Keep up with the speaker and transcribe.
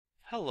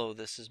Hello,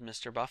 this is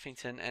Mr.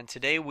 Buffington, and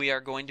today we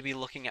are going to be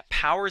looking at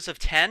powers of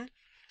 10,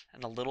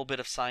 and a little bit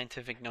of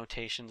scientific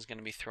notation is going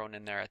to be thrown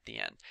in there at the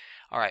end.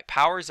 Alright,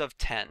 powers of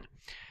 10.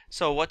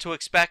 So what to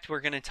expect, we're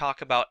going to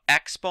talk about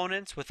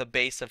exponents with a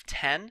base of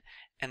 10,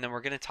 and then we're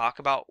going to talk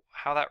about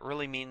how that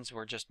really means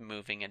we're just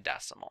moving a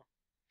decimal.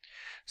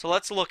 So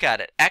let's look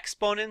at it.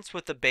 Exponents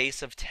with a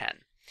base of 10.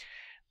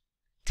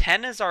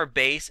 10 is our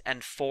base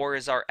and 4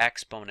 is our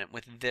exponent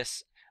with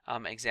this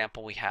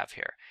example we have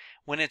here.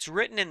 When it's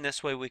written in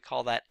this way, we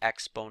call that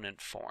exponent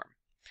form.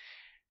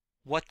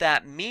 What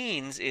that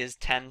means is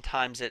 10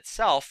 times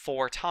itself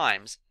 4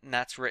 times, and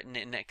that's written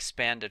in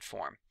expanded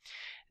form.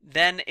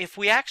 Then if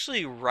we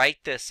actually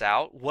write this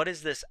out, what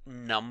is this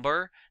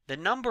number? The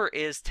number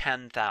is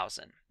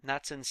 10,000.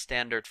 That's in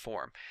standard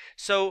form.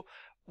 So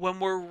when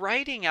we're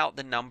writing out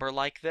the number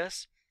like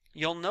this,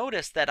 you'll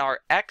notice that our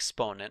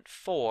exponent,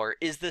 4,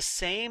 is the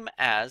same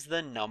as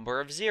the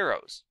number of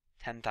zeros.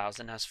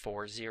 10,000 has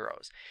 4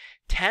 zeros.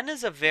 10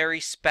 is a very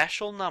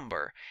special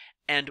number,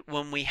 and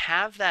when we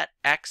have that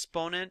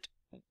exponent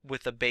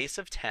with a base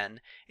of 10,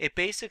 it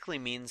basically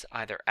means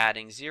either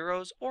adding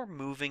zeros or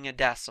moving a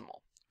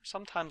decimal,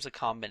 sometimes a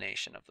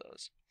combination of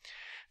those.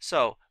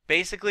 So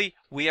basically,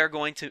 we are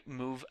going to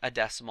move a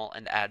decimal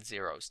and add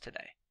zeros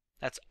today.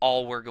 That's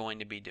all we're going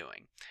to be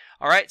doing.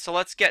 Alright, so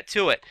let's get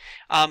to it.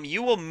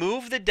 You will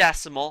move the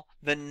decimal,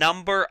 the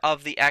number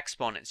of the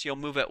exponents. You'll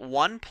move it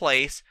one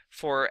place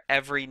for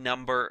every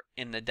number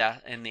in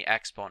the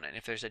exponent.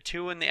 If there's a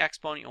 2 in the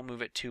exponent, you'll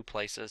move it 2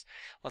 places.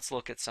 Let's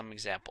look at some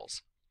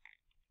examples.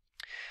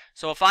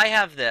 So if I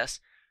have this,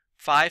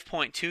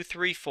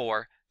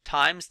 5.234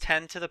 times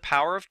 10 to the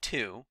power of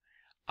 2,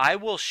 I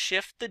will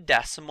shift the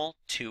decimal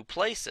 2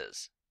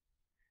 places.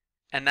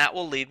 And that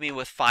will leave me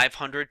with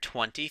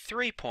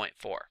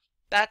 523.4.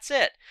 That's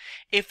it.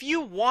 If you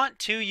want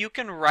to, you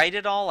can write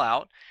it all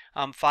out.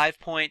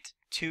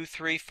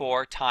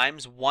 5.234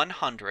 times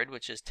 100,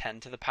 which is 10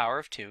 to the power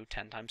of 2.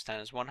 10 times 10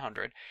 is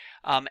 100.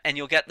 And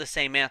you'll get the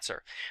same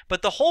answer.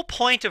 But the whole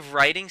point of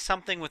writing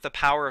something with the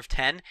power of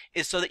 10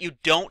 is so that you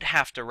don't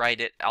have to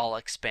write it all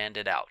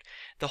expanded out.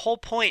 The whole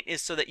point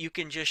is so that you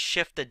can just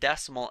shift the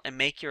decimal and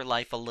make your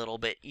life a little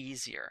bit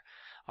easier.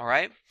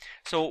 Alright,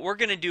 so what we're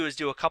going to do is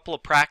do a couple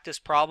of practice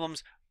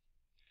problems,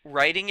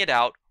 writing it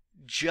out,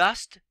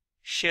 just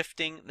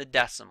shifting the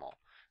decimal.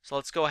 So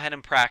let's go ahead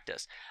and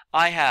practice.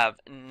 I have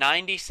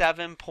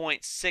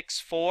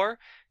 97.64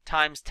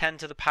 times 10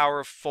 to the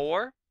power of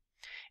 4.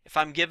 If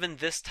I'm given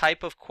this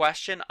type of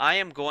question, I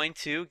am going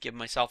to give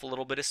myself a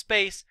little bit of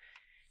space,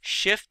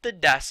 shift the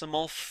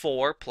decimal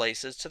 4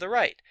 places to the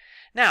right.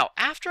 Now,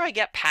 after I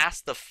get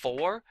past the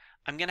 4,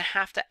 I'm going to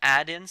have to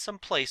add in some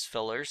place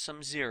fillers,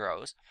 some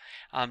zeros,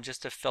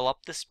 just to fill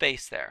up the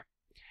space there.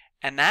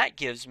 And that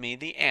gives me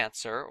the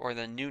answer, or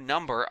the new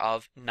number,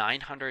 of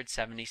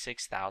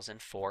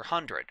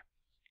 976,400.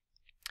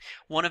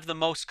 One of the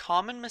most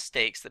common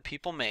mistakes that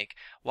people make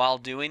while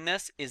doing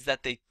this is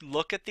that they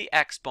look at the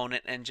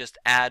exponent and just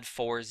add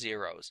 4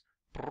 zeros.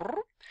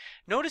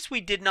 Notice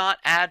we did not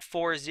add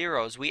 4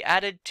 zeros, we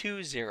added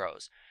 2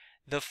 zeros.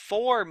 The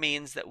 4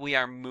 means that we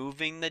are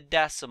moving the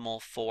decimal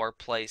 4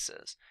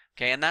 places.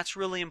 Okay, and that's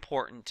really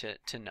important to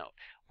note.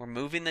 We're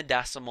moving the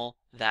decimal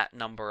that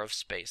number of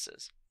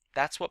spaces.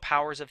 That's what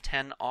powers of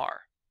 10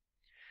 are.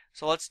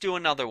 So let's do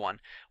another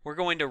one. We're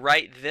going to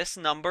write this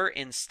number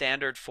in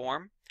standard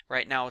form.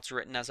 Right now it's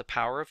written as a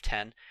power of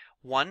 10.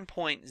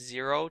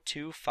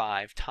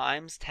 1.025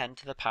 times 10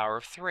 to the power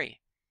of 3.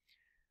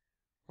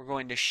 We're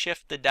going to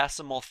shift the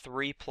decimal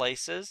 3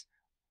 places.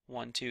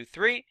 1, 2,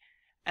 3.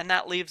 And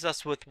that leaves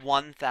us with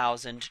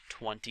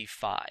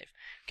 1025.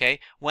 Okay,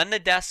 when the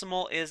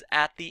decimal is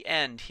at the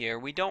end here,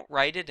 we don't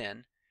write it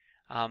in.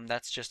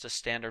 That's just a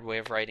standard way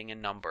of writing a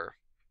number,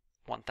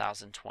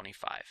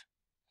 1025.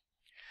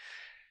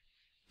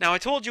 Now I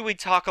told you we'd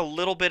talk a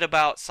little bit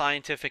about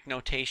scientific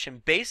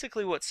notation.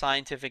 Basically what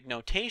scientific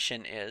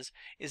notation is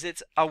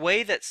it's a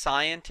way that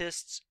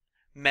scientists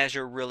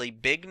measure really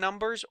big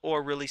numbers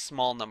or really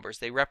small numbers.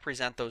 They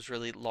represent those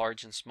really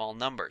large and small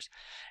numbers.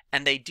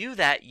 And they do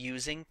that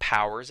using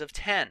powers of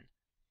 10.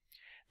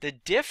 The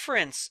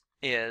difference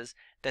is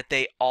that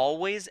they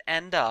always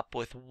end up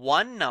with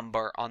one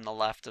number on the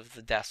left of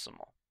the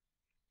decimal.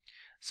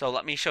 So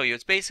let me show you.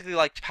 It's basically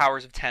like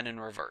powers of 10 in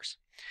reverse.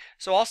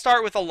 So I'll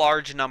start with a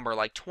large number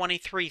like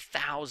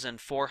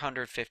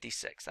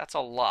 23,456. That's a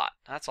lot.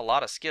 That's a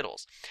lot of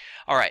Skittles.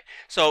 Alright,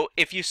 so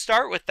if you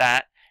start with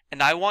that,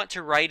 and I want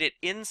to write it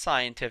in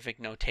scientific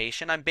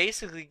notation, I'm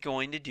basically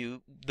going to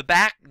do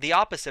the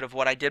opposite of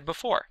what I did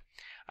before.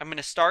 I'm going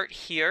to start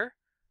here,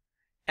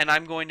 and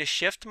I'm going to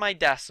shift my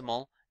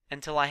decimal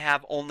until I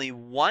have only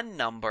one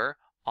number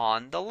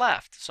on the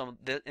left. So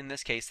in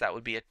this case, that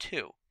would be a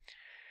 2.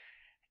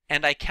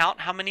 And I count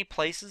how many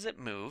places it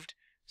moved.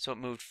 So it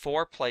moved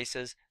 4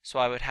 places, so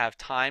I would have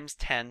times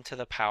 10 to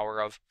the power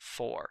of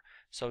 4.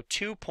 So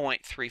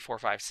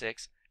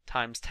 2.3456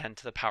 times 10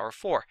 to the power of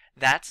 4.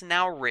 That's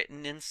now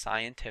written in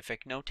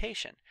scientific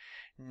notation.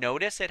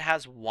 Notice it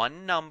has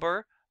one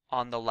number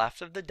on the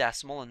left of the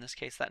decimal. In this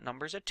case, that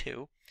number is a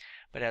 2.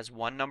 but has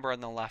one number on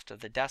the left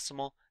of the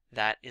decimal.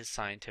 That is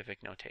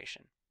scientific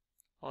notation.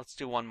 Let's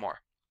do one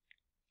more.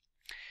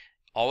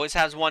 Always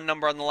has one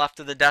number on the left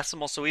of the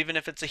decimal, so even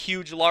if it's a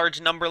huge, large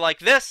number like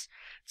this,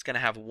 it's going to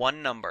have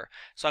one number.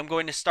 So I'm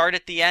going to start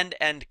at the end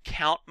and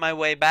count my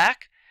way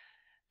back.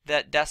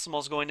 That decimal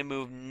is going to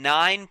move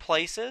 9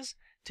 places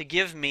to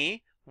give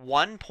me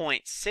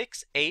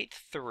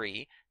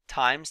 1.683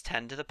 times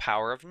 10 to the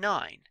power of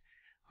 9.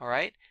 All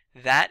right?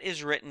 That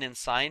is written in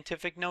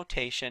scientific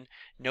notation.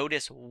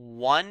 Notice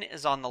 1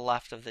 is on the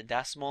left of the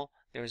decimal.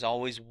 There's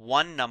always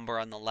one number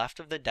on the left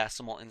of the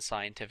decimal in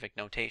scientific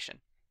notation.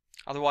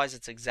 Otherwise,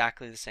 it's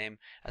exactly the same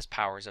as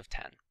powers of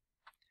 10.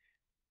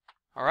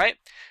 All right?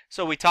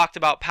 So we talked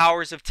about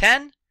powers of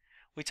 10.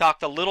 We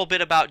talked a little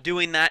bit about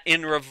doing that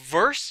in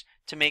reverse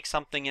to make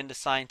something into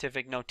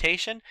scientific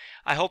notation.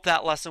 I hope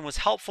that lesson was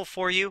helpful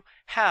for you.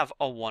 Have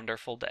a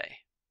wonderful day.